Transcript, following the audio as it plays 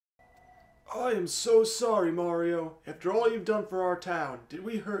I am so sorry, Mario. After all you've done for our town, did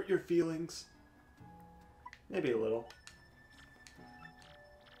we hurt your feelings? Maybe a little.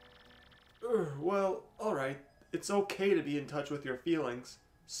 Well, alright. It's okay to be in touch with your feelings.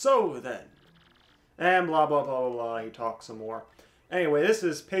 So then. And blah blah blah blah blah. He talks some more. Anyway, this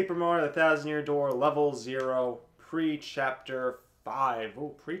is Paper Mario the Thousand Year Door, Level 0, Pre-Chapter 5. Oh,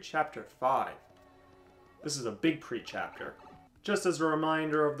 Pre-Chapter 5. This is a big pre-chapter. Just as a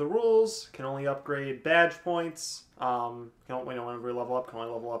reminder of the rules, can only upgrade badge points. Whenever we level up, can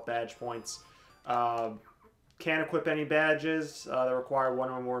only level up badge points. Can't equip any badges that require 1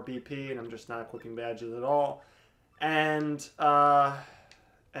 or more BP, and I'm just not equipping badges at all. And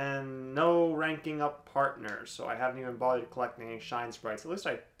no ranking up partners, so I haven't even bothered collecting any shine sprites. At least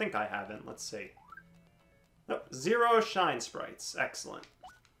I think I haven't. Let's see. Nope, 0 shine sprites. Excellent.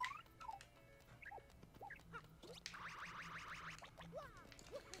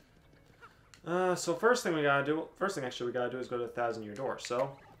 So first thing actually we gotta do is go to the Thousand Year Door,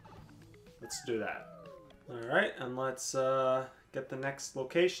 so let's do that. Alright, and let's get the next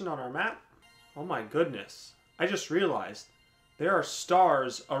location on our map. Oh my goodness, I just realized there are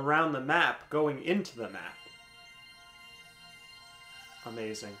stars around the map going into the map.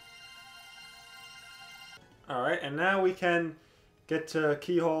 Amazing. Alright, and now we can get to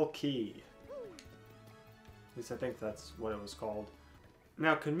Keyhole Key. At least I think that's what it was called.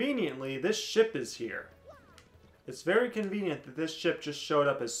 Now, conveniently, this ship is here. It's very convenient that this ship just showed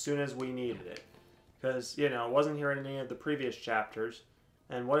up as soon as we needed it. Because, you know, it wasn't here in any of the previous chapters.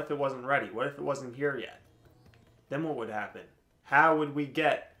 And what if it wasn't ready? What if it wasn't here yet? Then what would happen? How would we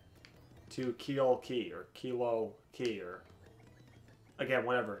get to Keyhole Key, or Kilo Key, or... again,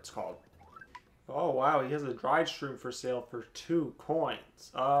 whatever it's called. Oh, wow, he has a dried shroom for sale for 2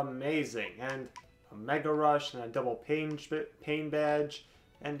 coins. Amazing. And a Mega Rush, and a double pain badge,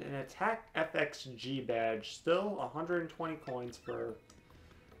 and an Attack FXG badge. Still 120 coins for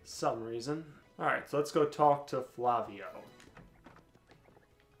some reason. Alright, so let's go talk to Flavio.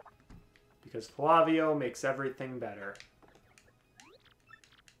 Because Flavio makes everything better.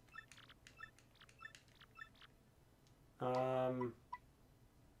 I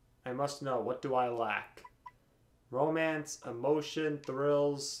must know, what do I lack? Romance, emotion,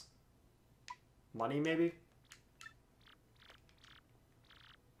 thrills... money, maybe?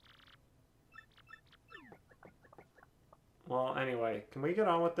 Well, anyway, can we get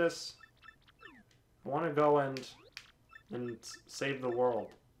on with this? I want to go and save the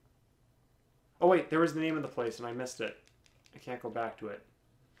world. Oh wait, there was the name of the place and I missed it. I can't go back to it.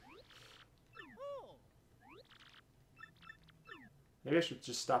 Maybe I should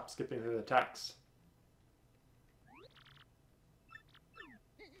just stop skipping through the text.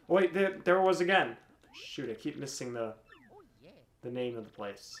 Oh wait, there it was again. Shoot, I keep missing the name of the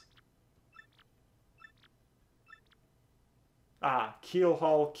place. Ah,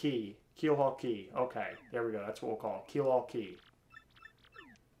 Keelhaul Key. Keelhaul Key. Okay, there we go. That's what we'll call it. Keelhaul Key.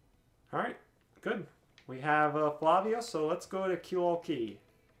 Alright, good. We have Flavio, so let's go to Keelhaul Key.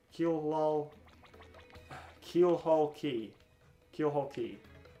 Keelhaul Key. Keelhaul Key.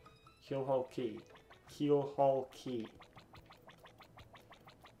 Keelhaul Key. Keelhaul Key.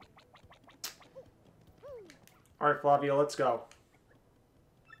 Alright, Flavio, let's go.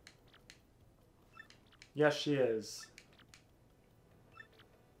 Yes, she is.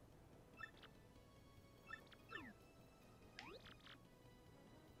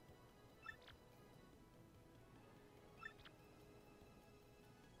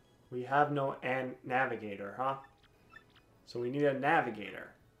 We have no navigator, huh? So we need a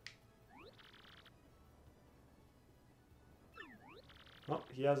navigator. Well,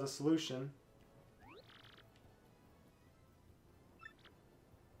 he has a solution.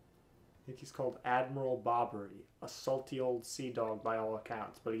 I think he's called Admiral Bobbery. A salty old sea dog by all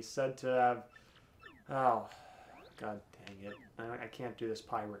accounts. But he's said to have... oh, god dang it. I can't do this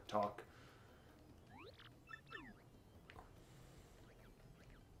pirate talk.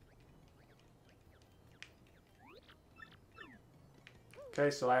 Okay,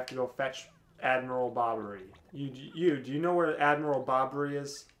 so I have to go fetch Admiral Bobbery. Do you know where Admiral Bobbery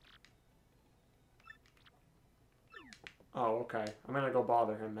is? Oh, okay. I'm gonna go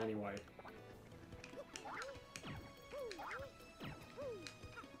bother him anyway.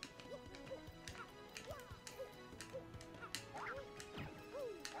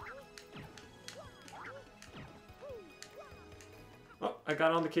 Oh, I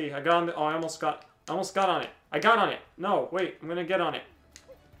got on the key. I got on the... oh, I almost got on it. I got on it. No, wait. I'm gonna get on it.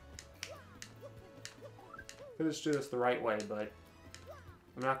 I could just do this the right way, but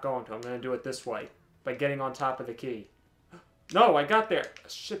I'm not going to. I'm gonna do it this way. By getting on top of the key. No, I got there.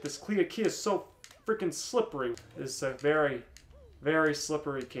 Shit, this key is so freaking slippery. It's a very, very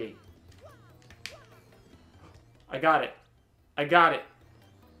slippery key. I got it. I got it.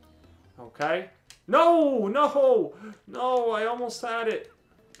 Okay. No! No! No, I almost had it.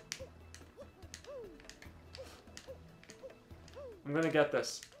 I'm gonna get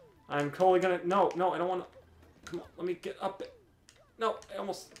this. I'm totally gonna... No, no, I don't want to... Come on, let me get up it. No, I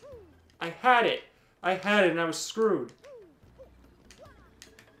almost... I had it. I had it and I was screwed.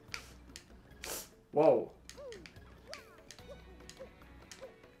 Whoa.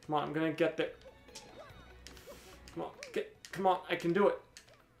 Come on, I'm gonna get there. Come on, come on, I can do it.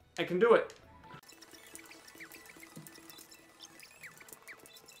 I can do it.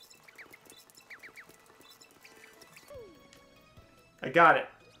 I got it.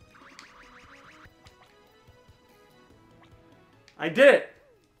 I did it.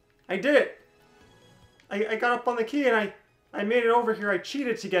 I did it. I got up on the key and I made it over here. I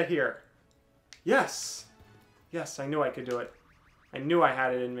cheated to get here. Yes. Yes, I knew I could do it. I knew I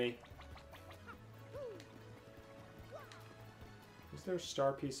had it in me. Is there a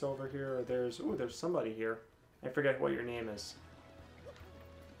star piece over here? Or there's... Ooh, there's somebody here. I forget what your name is.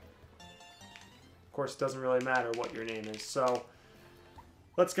 Of course, it doesn't really matter what your name is. So,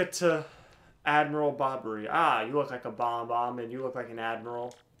 let's get to Admiral Bobbery. Ah, you look like a bomb, and you look like an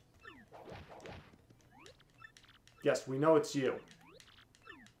admiral. Yes, we know it's you.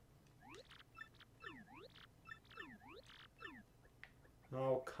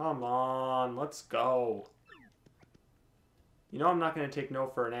 Oh, come on. Let's go. You know I'm not going to take no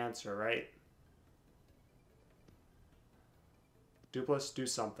for an answer, right? Dupless, do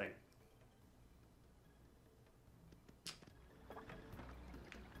something.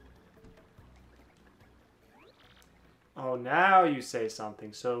 Oh, now you say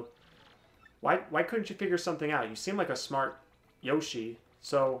something. So, why couldn't you figure something out? You seem like a smart Yoshi.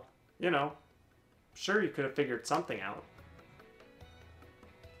 So, you know, sure you could have figured something out.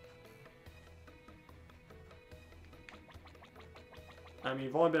 I mean,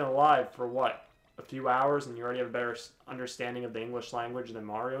 you've only been alive for, what, a few hours, and you already have a better understanding of the English language than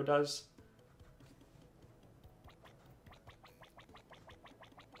Mario does?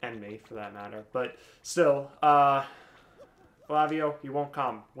 And me, for that matter. But still, Flavio, you won't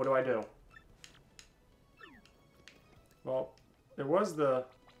come. What do I do? Well, there was the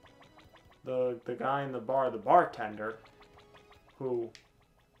guy in the bar, the bartender, who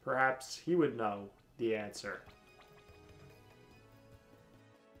perhaps he would know the answer.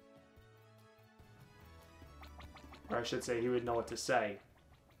 Or I should say he would know what to say.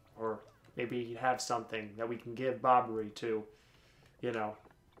 Or maybe he'd have something that we can give Bobbery to, you know,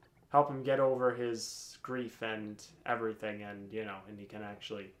 help him get over his grief and everything, and, you know, and he can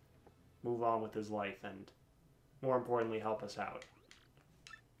actually move on with his life and, more importantly, help us out.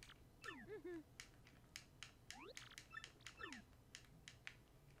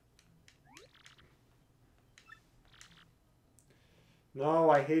 No,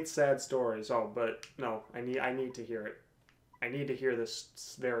 I hate sad stories. Oh, but no, I need to hear it. I need to hear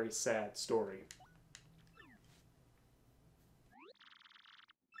this very sad story.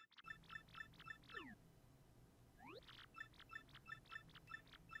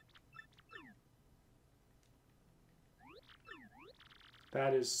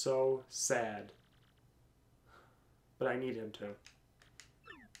 That is so sad. But I need him to.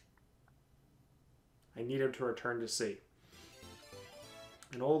 I need him to return to sea.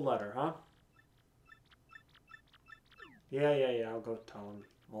 An old letter, huh? Yeah, I'll go tell him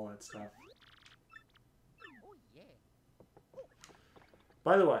all that stuff. Oh, yeah.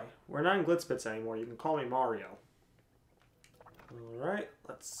 By the way, we're not in Glitzbits anymore. You can call me Mario. Alright,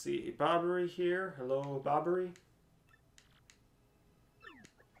 let's see. Bobbery here. Hello, Bobbery.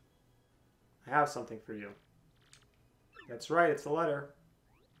 I have something for you. That's right, it's a letter.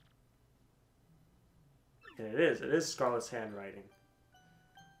 And it is Scarlet's handwriting.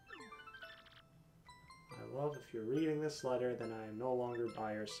 Well, if you're reading this letter, then I am no longer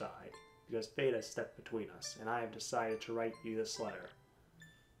by your side, because fate has stepped between us, and I have decided to write you this letter.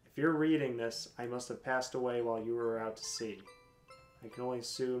 If you're reading this, I must have passed away while you were out to sea. I can only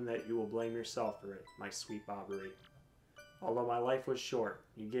assume that you will blame yourself for it, my sweet Bobbery. Although my life was short,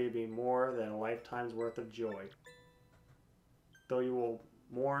 you gave me more than a lifetime's worth of joy. Though you will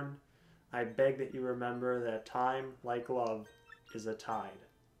mourn, I beg that you remember that time, like love, is a tide.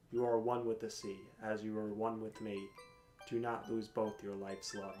 You are one with the sea, as you are one with me. Do not lose both your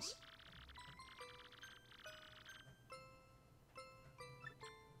life's loves.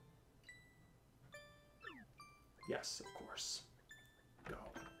 Yes, of course. Go.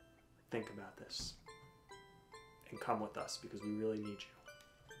 Think about this. and come with us because we really need you.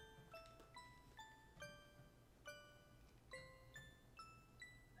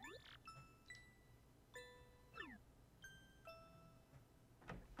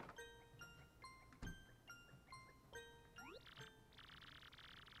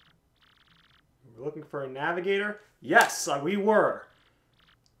 We're looking for a navigator? Yes, we were.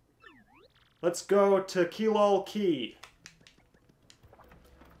 Let's go to Kilol Key.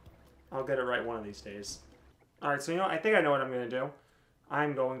 I'll get it right one of these days. Alright, so you know, I think I know what I'm going to do.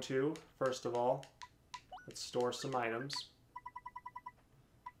 I'm going to, first of all, let's store some items.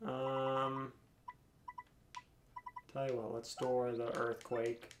 Tell you what, let's store the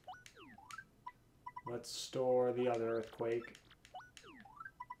earthquake. Let's store the other earthquake.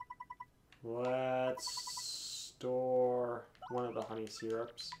 Let's store one of the honey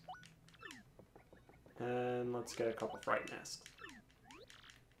syrups. And let's get a couple fright nests.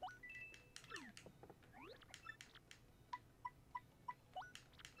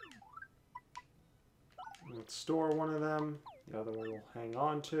 Let's store one of them. The other one we'll hang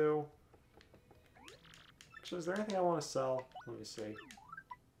on to. Actually, is there anything I want to sell? Let me see.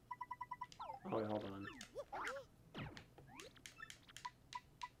 Oh, wait, hold on.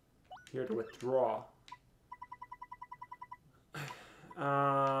 Here to withdraw.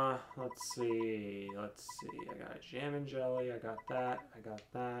 Let's see. Let's see. I got a jam and jelly. I got that. I got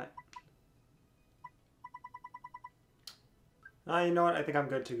that. You know what? I think I'm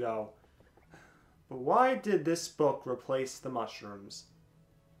good to go. But why did this book replace the mushrooms?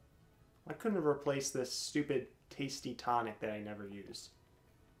 I couldn't have replaced this stupid tasty tonic that I never use.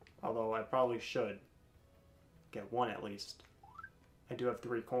 Although I probably should. Get one at least. I do have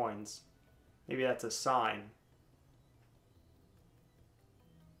 3 coins. Maybe that's a sign.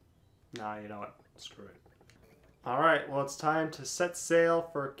 Nah, you know what? Screw it. Alright, well it's time to set sail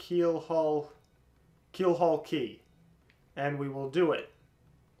for Keelhaul Key. And we will do it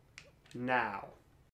now.